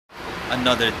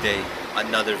Another day,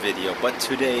 another video, but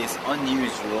today is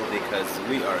unusual because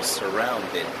we are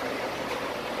surrounded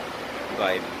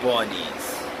by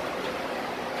bunnies,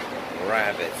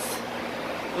 rabbits.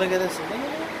 Look at this, look at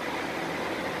that.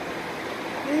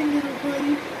 Hey little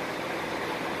buddy.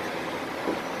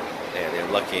 Yeah,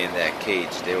 they're lucky in that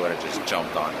cage. They would have just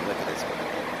jumped on him. Look at this one.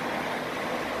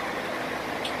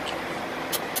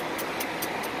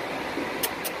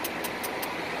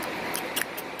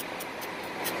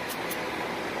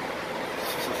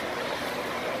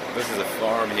 This is a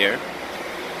farm here.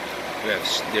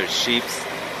 There's sheep.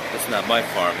 It's not my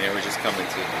farm here. We're just coming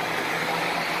to.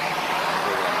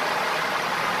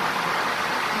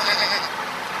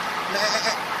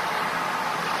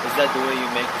 Is that the way you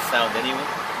make the sound anyway?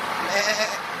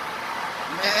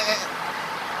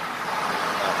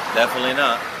 No, definitely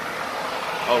not.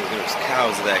 Oh, there's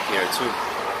cows back here too.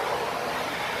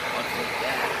 Look at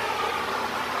that.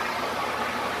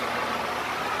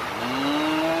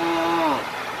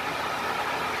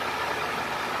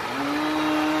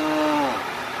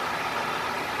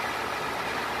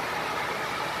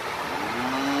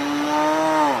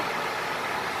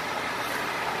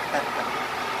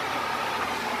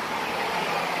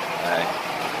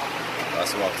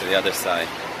 Let's walk to the other side.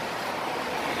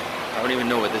 I don't even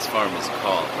know what this farm is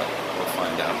called, but we'll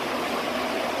find out.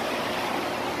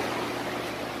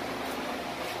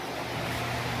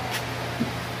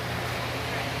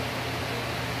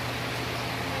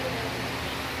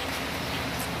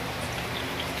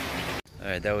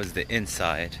 Alright, that was the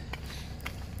inside.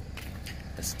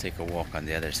 Let's take a walk on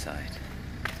the other side.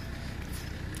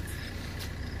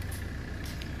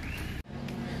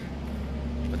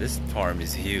 But this farm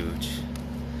is huge.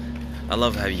 I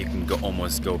love how you can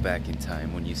almost go back in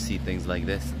time when you see things like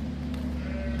this.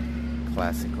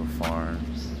 Classical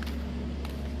farms.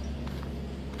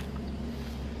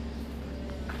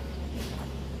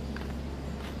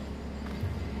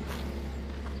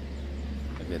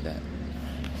 Look at that.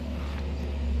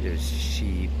 There's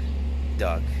sheep,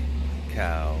 duck,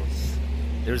 cows.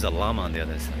 There's a llama on the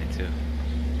other side too.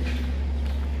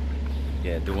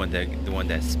 Yeah, the one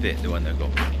that spit, the one that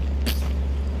go.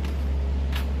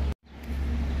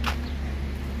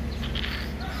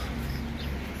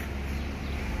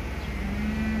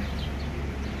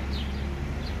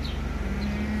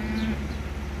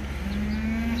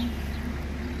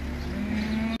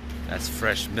 That's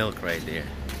fresh milk right there.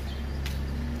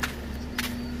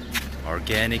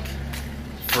 Organic,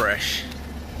 fresh.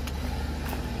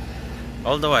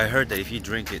 Although I heard that if you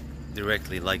drink it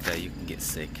directly like that, you can get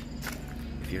sick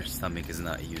if your stomach is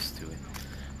not used to it.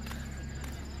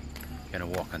 I'm gonna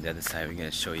walk on the other side. We're gonna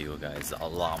show you guys a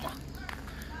llama.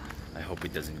 I hope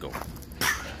it doesn't go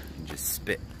and just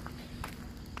spit.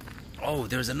 Oh,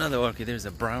 there's another. Okay, there's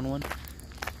a brown one.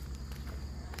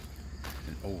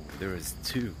 And oh, there is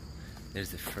two.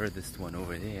 There's the furthest one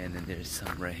over there, and then there's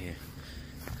some right here.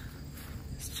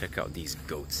 Let's check out these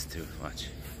goats too. Watch.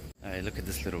 Alright, look at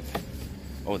this little.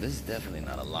 Oh, this is definitely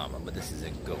not a llama, but this is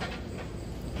a goat.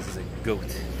 This is a goat.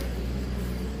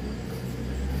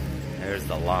 There's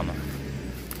the llama.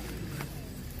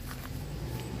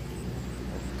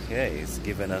 Okay, it's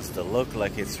giving us the look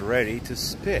like it's ready to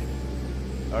spit.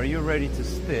 Are you ready to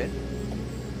spit?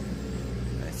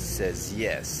 It says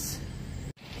yes.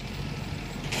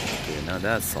 Okay, now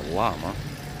that's a llama.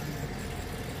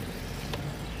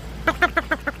 And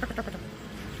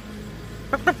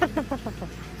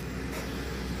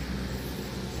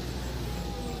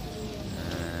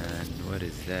what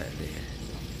is that there?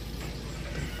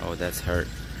 Oh, that's hurt.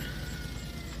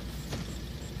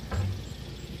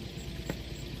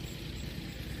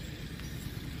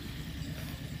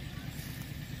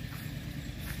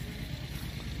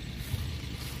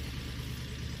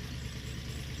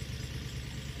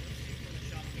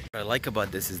 What I like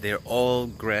about this is they're all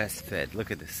grass-fed. Look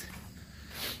at this.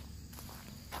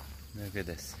 Look at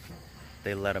this.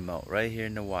 They let them out right here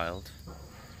in the wild.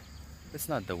 It's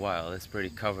not the wild, it's pretty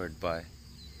covered by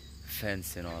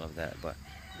fence and all of that, but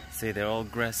see, they're all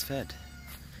grass-fed.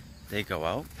 They go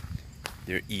out,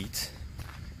 they eat,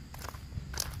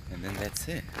 and then that's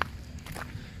it.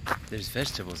 There's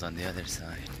vegetables on the other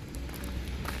side.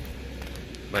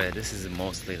 But this is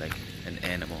mostly like an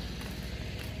animal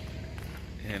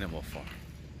farm.